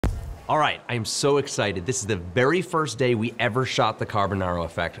All right, I am so excited. This is the very first day we ever shot the Carbonaro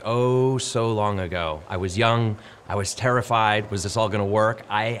Effect. Oh, so long ago. I was young, I was terrified. Was this all gonna work?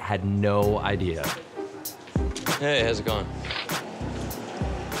 I had no idea. Hey, how's it going?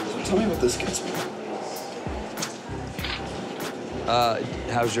 Tell me what this gets me.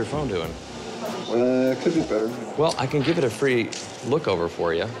 How's your phone doing? Could be better. Well, I can give it a free look over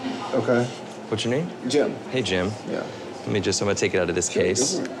for you. Okay. What's your name? Jim. Hey, Jim. Yeah. I'm gonna take it out of this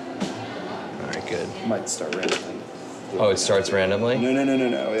case. Go for it. All right, good. Might start randomly. Oh, it starts randomly?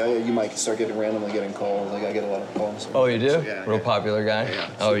 No. You might start randomly getting calls. Like, I get a lot of calls. Oh, you do? So, yeah, Real popular guy? Yeah.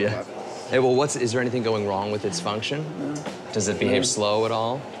 Oh, yeah. Popular. Hey, well, is there anything going wrong with its function? No. Does it behave slow at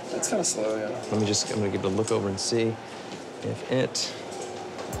all? It's kind of slow, yeah. I'm gonna give it a look over and see if it...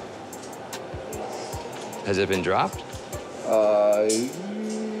 Has it been dropped?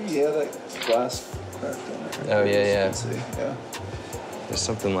 Yeah, that glass cracked on it. Oh, yeah. Let's see, yeah. There's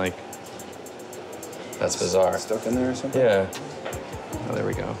something like... That's bizarre. Stuck in there or something? Yeah. Oh, there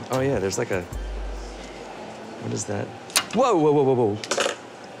we go. Oh, yeah, there's like a... What is that? Whoa.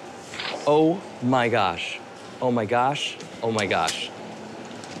 Oh, my gosh. Oh, my gosh. Oh, my gosh.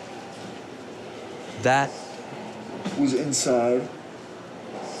 That... Was inside.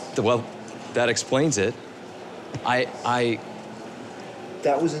 Well, that explains it. That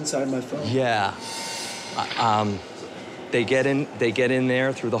was inside my phone? Yeah. They get in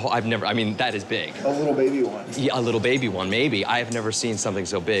there through the whole, I mean, that is big. A little baby one. Yeah, a little baby one, maybe. I have never seen something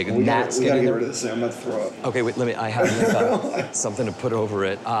so big. We gotta get rid of this thing. I'm gonna throw up. Okay, wait, I have something to put over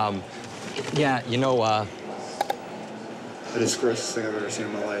it. Yeah, you know, That is the grossest thing I've ever seen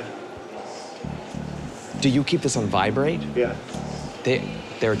in my life. Do you keep this on vibrate? Yeah.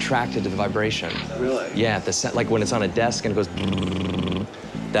 They're attracted to the vibration. Really? Yeah, like when it's on a desk and it goes,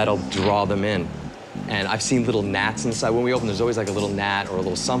 that'll draw them in. And I've seen little gnats inside. When we open, there's always like a little gnat or a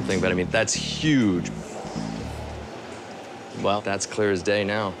little something, but I mean, that's huge. Well, that's clear as day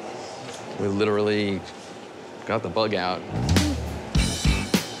now. We literally got the bug out.